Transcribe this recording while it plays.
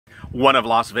One of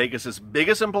Las Vegas's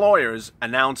biggest employers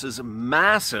announces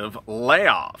massive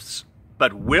layoffs.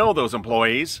 But will those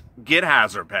employees get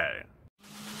hazard pay?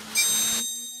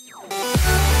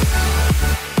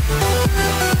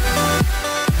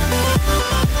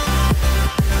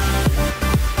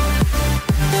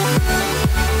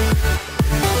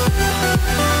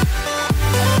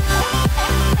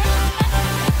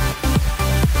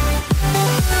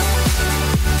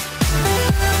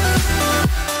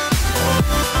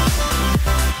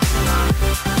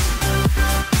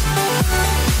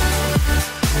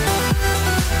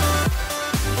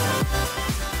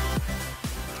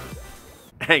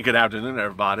 Hey, good afternoon,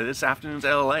 everybody. This afternoon's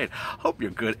LALATE. Hope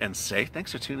you're good and safe.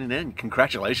 Thanks for tuning in.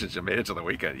 Congratulations, you made it to the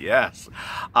weekend. Yes.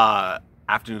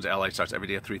 Afternoon's LALATE starts every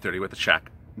day at 3:30 with a check.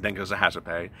 Then goes to hazard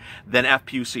pay. Then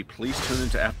FPUC. Please tune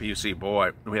into FPUC.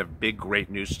 Boy, we have big, great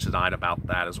news tonight about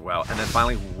that as well. And then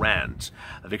finally, rent,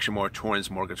 eviction moratoriums,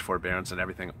 mortgage forbearance, and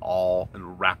everything all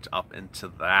wrapped up into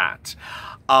that.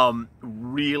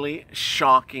 Really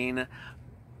shocking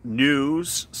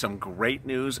news, some great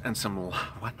news, and some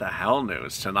what the hell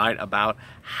news tonight about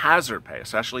hazard pay,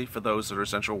 especially for those that are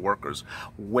essential workers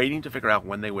waiting to figure out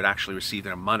when they would actually receive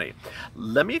their money.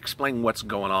 Let me explain what's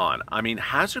going on. I mean,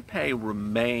 hazard pay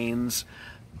remains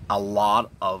a lot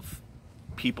of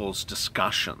people's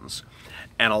discussions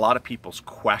and a lot of people's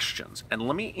questions. And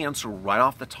let me answer right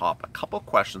off the top a couple of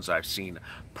questions I've seen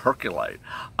permeate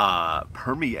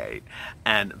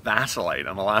and vacillate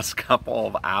in the last couple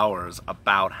of hours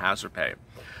about hazard pay.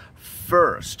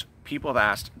 First, people have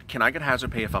asked, can I get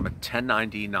hazard pay if I'm a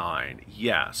 1099?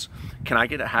 Yes. Can I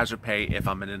get a hazard pay if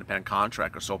I'm an independent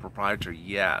contractor, sole proprietor?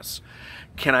 Yes.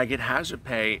 Can I get hazard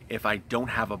pay if I don't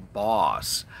have a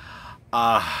boss?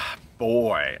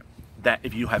 Boy, that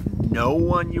if you have no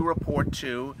one you report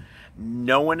to,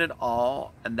 no one at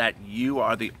all, and that you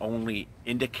are the only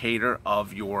indicator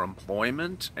of your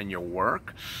employment and your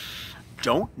work,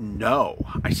 don't know.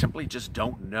 I simply just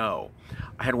don't know.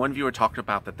 I had one viewer talk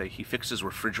about that he fixes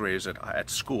refrigerators at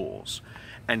schools,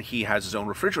 and he has his own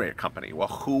refrigerator company. Well,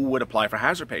 who would apply for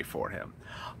hazard pay for him?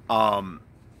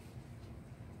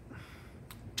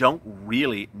 Don't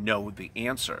really know the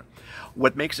answer.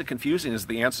 What makes it confusing is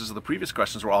the answers of the previous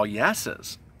questions were all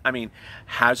yeses. I mean,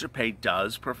 hazard pay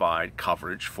does provide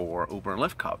coverage for Uber and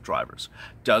Lyft drivers,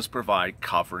 does provide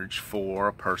coverage for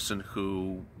a person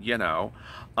who, you know,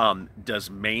 does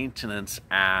maintenance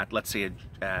at, let's say,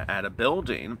 at a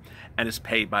building and is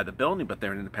paid by the building, but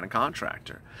they're an independent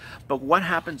contractor. But what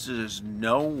happens is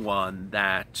no one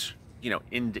that, you know,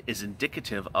 is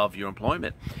indicative of your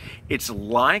employment. It's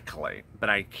likely, but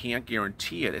I can't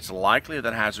guarantee it, it's likely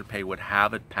that hazard pay would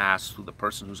have it pass through the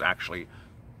person who's actually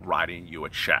writing you a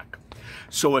check.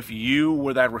 So if you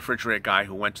were that refrigerator guy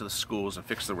who went to the schools and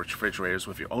fixed the refrigerators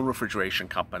with your own refrigeration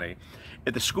company,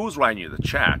 if the school's writing you the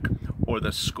check, or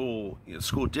the school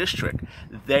district,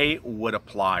 they would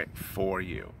apply for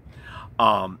you.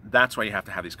 That's why you have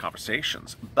to have these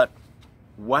conversations. But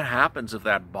what happens if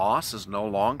that boss is no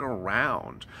longer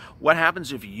around? What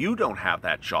happens if you don't have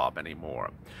that job anymore?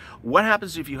 What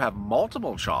happens if you have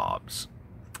multiple jobs?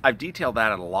 I've detailed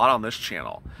that a lot on this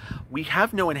channel. We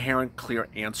have no inherent clear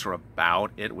answer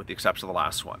about it, with the exception of the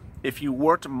last one. If you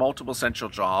worked multiple essential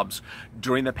jobs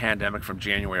during the pandemic from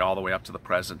January all the way up to the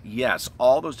present, yes,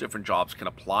 all those different jobs can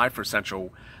apply for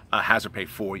essential hazard pay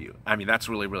for you. I mean, that's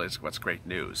really what's great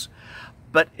news.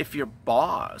 But if your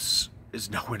boss is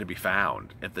nowhere to be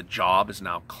found, if the job is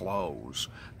now closed,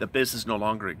 the business no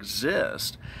longer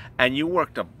exists, and you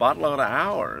worked a buttload of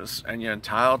hours and you're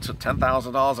entitled to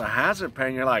 $10,000 of hazard pay,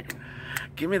 and you're like,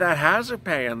 give me that hazard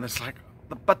pay, and it's like,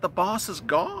 but the boss is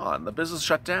gone, the business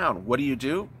shut down. What do you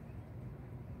do?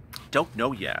 Don't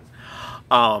know yet.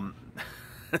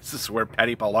 This is where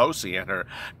Petty Pelosi and her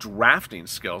drafting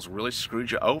skills really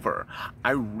screwed you over.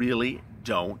 I really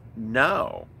don't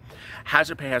know.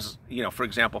 Hazard pay has, you know, for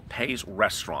example, pays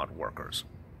restaurant workers.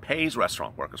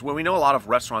 Well, we know a lot of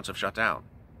restaurants have shut down.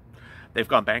 They've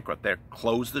gone bankrupt. They're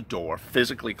closed the door,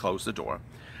 physically closed the door.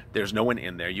 There's no one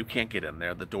in there. You can't get in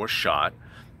there. The door's shut.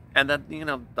 And then, you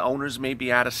know, the owners may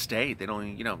be out of state. They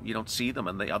don't, you know, you don't see them.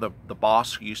 And the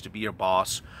boss who used to be your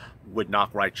boss would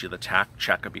not write you the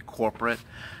check or be corporate.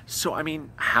 So, I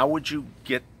mean, how would you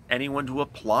get anyone to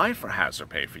apply for hazard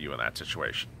pay for you in that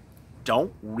situation?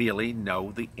 Don't really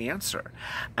know the answer.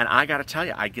 And I got to tell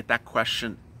you, I get that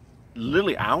question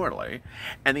literally hourly,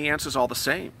 and the answer's all the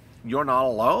same. You're not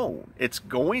alone. It's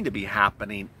going to be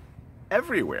happening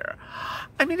everywhere.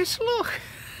 I mean, it's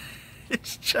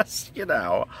just, you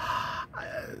know,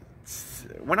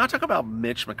 we're not talking about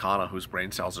Mitch McConnell, whose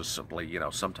brain cells are simply, you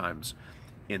know, sometimes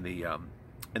in the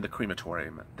in the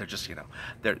crematorium. They're just,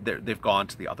 they've gone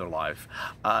to the other life.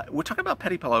 We're talking about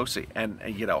Petty Pelosi and,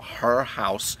 her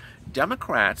House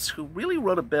Democrats who really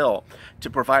wrote a bill to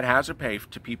provide hazard pay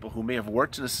to people who may have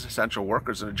worked as essential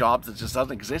workers in a job that just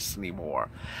doesn't exist anymore,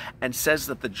 and says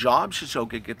that the job should go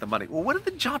get the money. Well, what if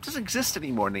the job doesn't exist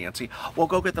anymore, Nancy? Well,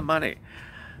 go get the money.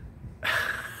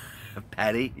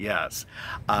 Petty, yes.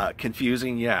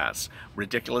 Confusing, yes.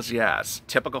 Ridiculous, yes.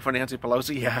 Typical for Nancy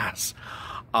Pelosi, yes.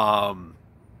 And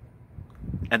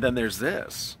then there's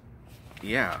this.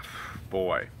 Yeah,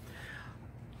 boy.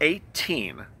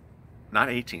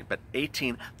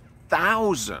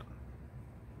 18,000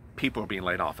 people are being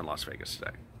laid off in Las Vegas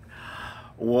today.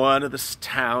 One of the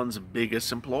town's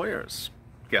biggest employers.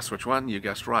 Guess which one? You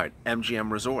guessed right.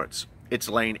 MGM Resorts. It's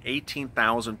laying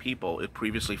 18,000 people it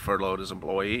previously furloughed as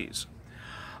employees.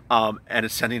 And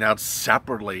it's sending out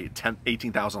separately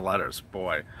 18,000 letters.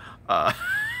 Boy.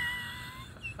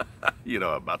 You know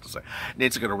what I'm about to say.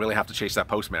 Nate's going to really have to chase that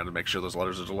postman to make sure those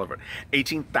letters are delivered.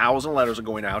 18,000 letters are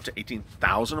going out to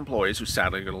 18,000 employees who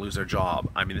sadly are going to lose their job.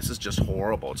 I mean, this is just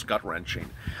horrible. It's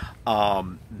gut-wrenching.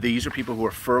 These are people who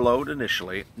were furloughed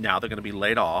initially. Now they're going to be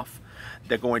laid off.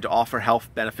 They're going to offer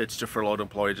health benefits to furloughed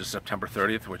employees on September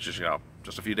 30th, which is,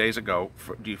 just a few days ago,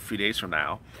 a few days from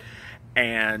now.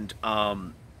 And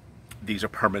these are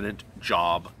permanent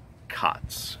job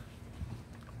cuts.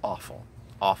 Awful.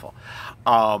 Awful.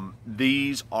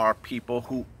 These are people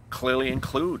who clearly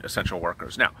include essential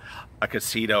workers. Now, a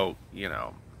casino,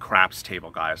 craps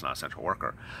table guy is not an essential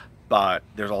worker, but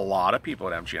there's a lot of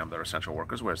people at MGM that are essential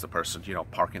workers. Where's the person,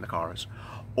 parking the cars,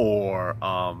 or,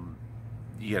 well,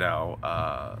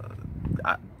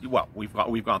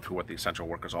 we've gone through what the essential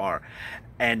workers are,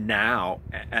 and now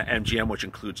MGM, which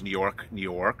includes New York,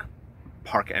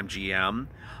 Park MGM,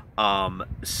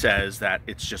 says that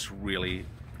it's just really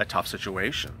a tough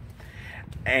situation.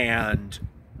 And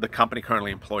the company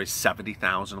currently employs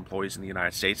 70,000 employees in the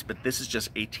United States, but this is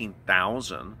just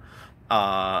 18,000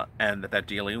 and that they're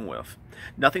dealing with.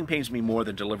 Nothing pains me more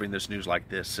than delivering this news like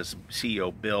this, says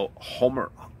CEO Bill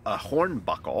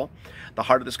Hornbuckle. The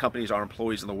heart of this company is our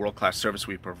employees and the world-class service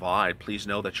we provide. Please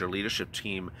know that your leadership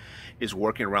team is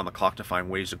working around the clock to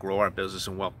find ways to grow our business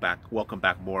and welcome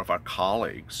back more of our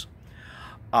colleagues.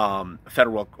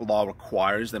 Federal law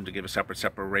requires them to give a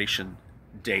separation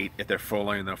date if they're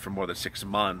furloughing them for more than 6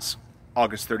 months.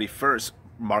 August 31st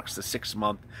marks the 6th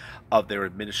month of their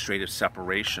administrative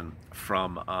separation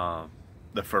from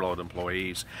the furloughed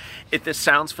employees. If this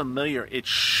sounds familiar, it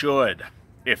should.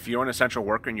 If you're an essential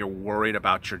worker and you're worried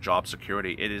about your job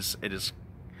security, it is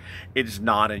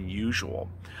not unusual.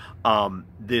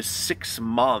 This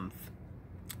 6-month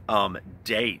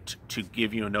date to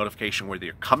give you a notification whether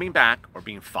you're coming back or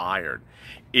being fired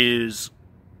is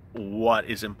what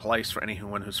is in place for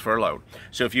anyone who's furloughed.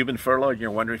 So if you've been furloughed and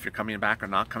you're wondering if you're coming back or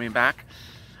not coming back,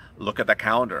 look at the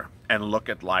calendar and look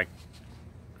at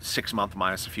 6 months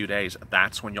minus a few days.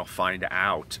 That's when you'll find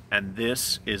out. And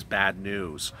this is bad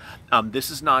news. This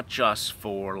is not just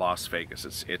for Las Vegas.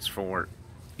 It's for,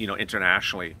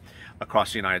 internationally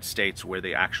across the United States, where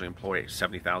they actually employ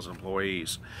 70,000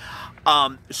 employees.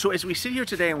 So as we sit here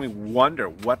today and we wonder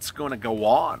what's going to go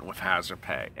on with hazard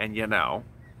pay, and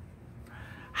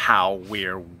how,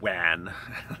 where, when,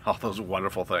 all those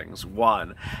wonderful things.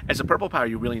 One, as a Purple Power,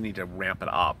 you really need to ramp it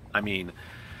up. I mean,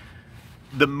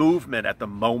 the movement at the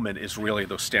moment is really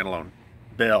those standalone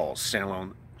bills,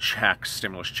 standalone checks,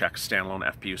 stimulus checks, standalone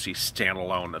FPUC,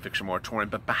 standalone eviction moratorium.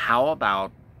 But how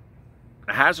about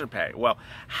hazard pay? Well,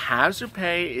 hazard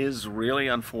pay is really,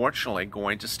 unfortunately,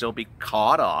 going to still be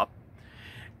caught up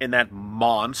in that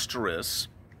monstrous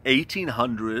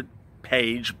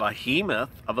 1,800-page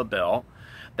behemoth of a bill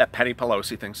that Petty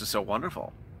Pelosi thinks is so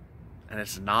wonderful. And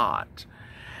it's not.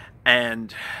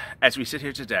 And as we sit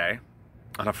here today,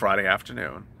 on a Friday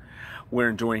afternoon, we're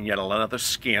enduring yet another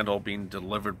scandal being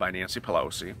delivered by Nancy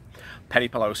Pelosi. Petty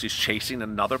Pelosi's chasing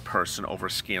another person over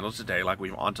scandals today, like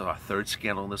we've on to our 3rd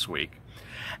scandal this week.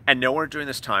 And nowhere during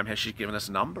this time has she given us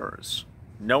numbers.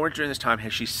 Nowhere during this time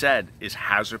has she said, is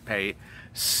hazard pay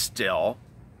still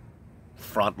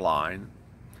frontline,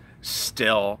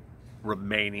 still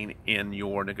remaining in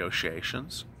your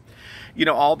negotiations?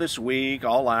 All this week,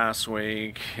 all last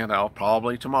week,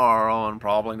 probably tomorrow and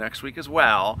probably next week as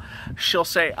well, she'll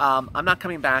say, I'm not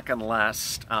coming back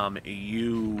unless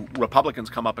you Republicans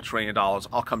come up $1 trillion.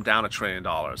 I'll come down $1 trillion.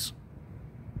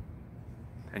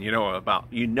 And you know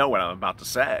what I'm about to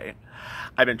say.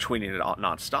 I've been tweeting it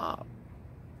nonstop.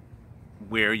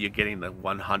 Where are you getting the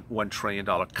 $1 trillion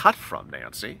cut from,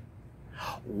 Nancy?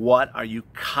 What are you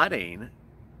cutting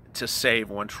to save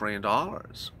 $1 trillion?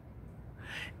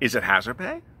 Is it hazard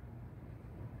pay?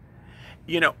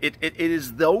 You know, it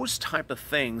is those type of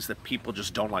things that people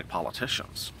just don't like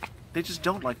politicians. They just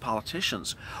don't like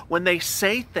politicians. When they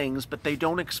say things, but they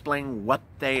don't explain what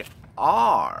they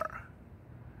are.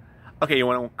 Okay, you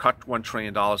want to cut $1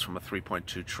 trillion from a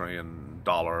 $3.2 trillion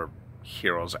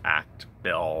HEROES Act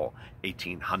bill,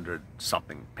 1,800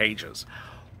 something pages.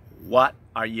 What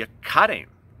are you cutting?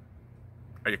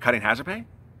 Are you cutting hazard pay?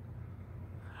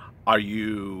 Are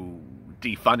you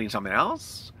defunding something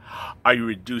else? Are you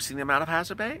reducing the amount of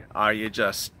hazard pay? Are you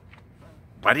just,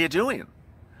 what are you doing?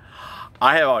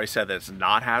 I have always said that it's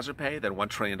not hazard pay, that $1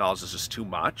 trillion is just too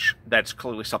much. That's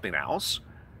clearly something else.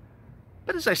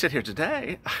 But as I sit here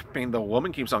today, I mean, the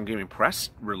woman keeps on giving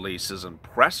press releases and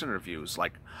press interviews,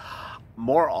 like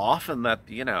more often that,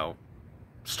 you know,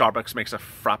 Starbucks makes a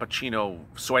Frappuccino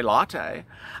soy latte.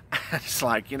 It's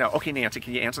like, you know, okay, Nancy,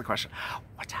 can you answer the question?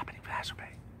 What's happening with hazard pay?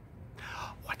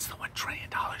 What's the $1 trillion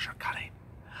you're cutting?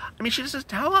 I mean, she just doesn't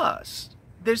tell us.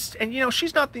 And, you know,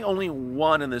 she's not the only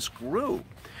one in this group.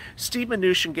 Steve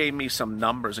Mnuchin gave me some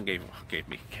numbers and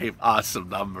gave us some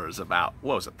numbers about,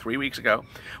 what was it, 3 weeks ago,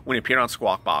 when he appeared on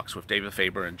Squawk Box with David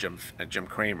Faber and Jim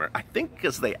Cramer. I think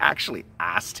because they actually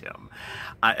asked him,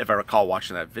 if I recall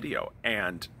watching that video,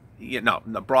 and, you know,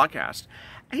 the broadcast,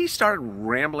 and he started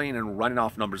rambling and running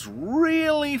off numbers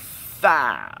really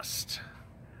fast.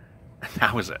 And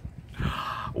that was it.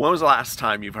 When was the last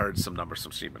time you've heard some numbers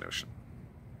from Steve Mnuchin?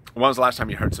 When was the last time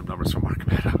you heard some numbers from Mark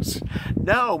Meadows?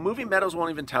 No, Movie Meadows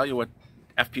won't even tell you what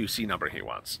FPUC number he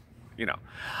wants. You know,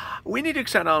 we need to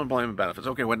extend unemployment benefits.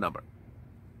 Okay, what number?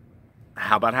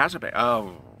 How about hazard pay?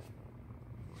 Oh,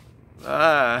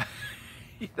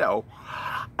 you know,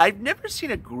 I've never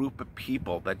seen a group of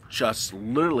people that just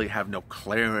literally have no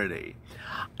clarity.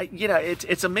 You know,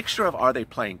 it's a mixture of, are they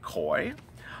playing coy?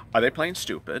 Are they playing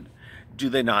stupid? Do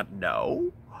they not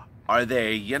know? Are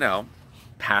they, you know,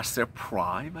 past their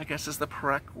prime, I guess is the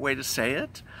correct way to say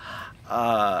it?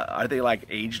 Are they like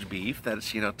aged beef that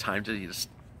it's, you know, time to just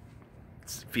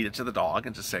feed it to the dog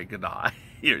and just say goodbye?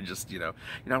 You're just, you know,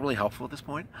 you're not really helpful at this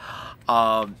point.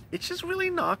 It's just really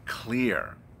not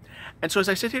clear. And so as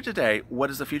I sit here today, what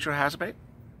is the future of hazard pay?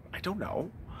 I don't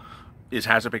know. Is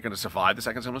hazard pay going to survive the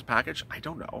second stimulus package? I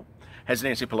don't know. Has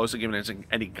Nancy Pelosi given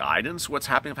any guidance what's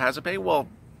happening with hazard pay? Well,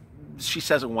 she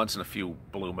says it once in a few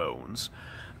blue moons.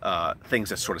 Things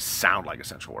that sort of sound like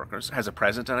essential workers. Has the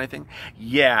president done anything?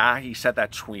 Yeah, he said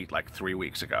that tweet like 3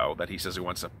 weeks ago that he says he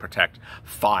wants to protect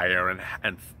fire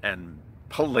and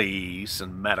police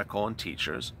and medical and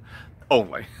teachers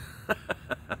only.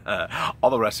 All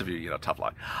the rest of you, you know, tough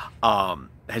luck.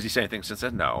 Has he said anything since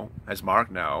then? No. Has Mark?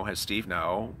 No. Has Steve?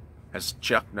 No. Has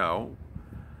Chuck? No.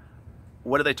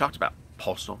 What have they talked about?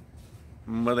 Postal.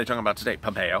 What are they talking about today?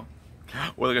 Pompeo.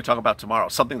 What are they going to talk about tomorrow?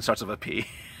 Something that starts with a P.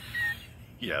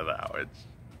 Yeah, no,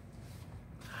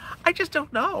 I just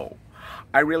don't know.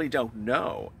 I really don't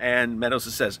know. And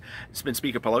Meadows says, it's been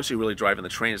Speaker Pelosi really driving the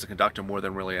train as a conductor more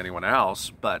than really anyone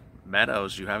else. But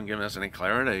Meadows, you haven't given us any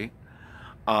clarity.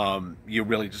 You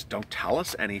really just don't tell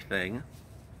us anything.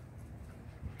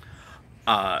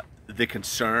 The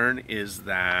concern is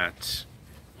that,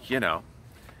 you know,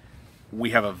 we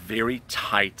have a very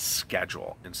tight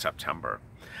schedule in September.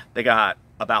 They got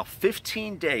about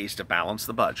 15 days to balance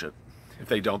the budget. If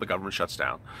they don't, the government shuts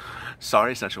down.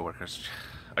 Sorry, essential workers,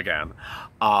 again.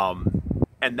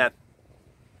 And that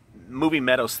Movie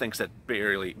Meadows thinks that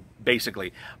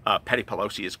basically Petty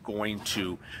Pelosi is going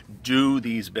to do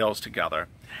these bills together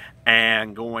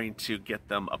and going to get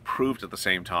them approved at the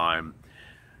same time.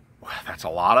 Well, that's a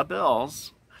lot of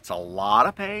bills. That's a lot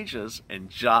of pages in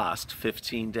just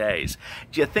 15 days.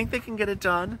 Do you think they can get it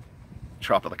done?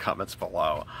 Drop in the comments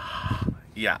below.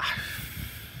 Yeah.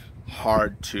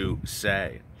 Hard to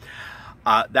say.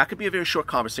 That could be a very short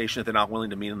conversation if they're not willing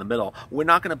to meet in the middle. We're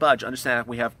not going to budge. Understand,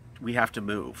 we have to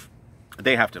move.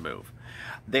 They have to move.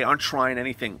 They aren't trying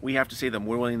anything. We have to say to them,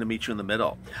 we're willing to meet you in the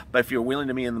middle. But if you're willing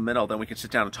to meet in the middle, then we can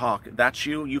sit down and talk. That's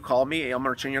you. You call me. I'm going to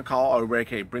return your call. Or,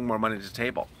 okay, bring more money to the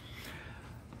table.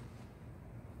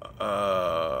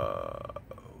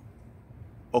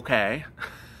 Okay.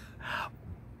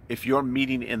 If you're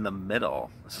meeting in the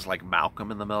middle, this is like Malcolm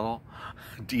in the Middle,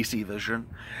 DC Vision.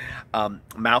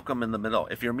 Malcolm in the middle.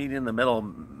 If you're meeting in the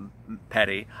middle,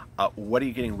 Petty, what are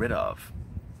you getting rid of?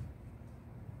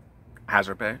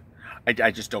 Hazard pay?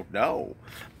 I just don't know.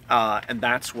 And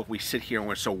that's what we sit here and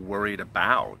we're so worried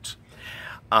about.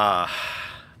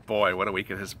 Boy, what a week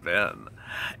it has been.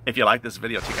 If you like this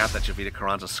video, take out that Javita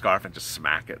Carranza scarf and just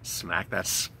smack it. Smack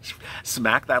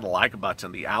that like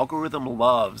button. The algorithm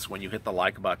loves when you hit the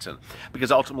like button, because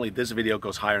ultimately this video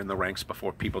goes higher in the ranks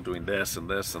before people doing this and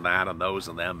this and that and those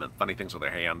and them and funny things with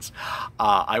their hands.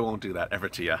 I won't do that ever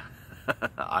to you.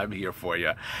 I'm here for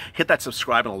you. Hit that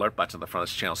subscribe and alert button on the front of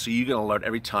this channel so you get an alert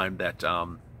every time that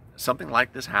something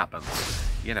like this happens.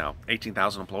 You know,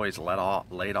 18,000 employees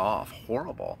laid off.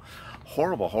 Horrible.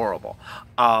 Horrible, horrible.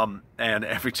 And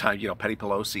every time, you know, Petty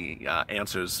Pelosi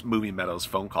answers Movie Meadows'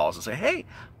 phone calls and say, hey,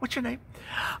 what's your name?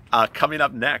 Coming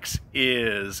up next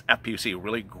is FPUC.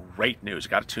 Really great news.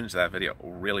 Got to tune into that video.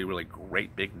 Really, really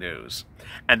great big news.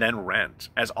 And then rent.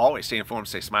 As always, stay informed,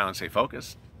 stay smiling, stay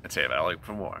focused, and stay available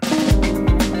for more.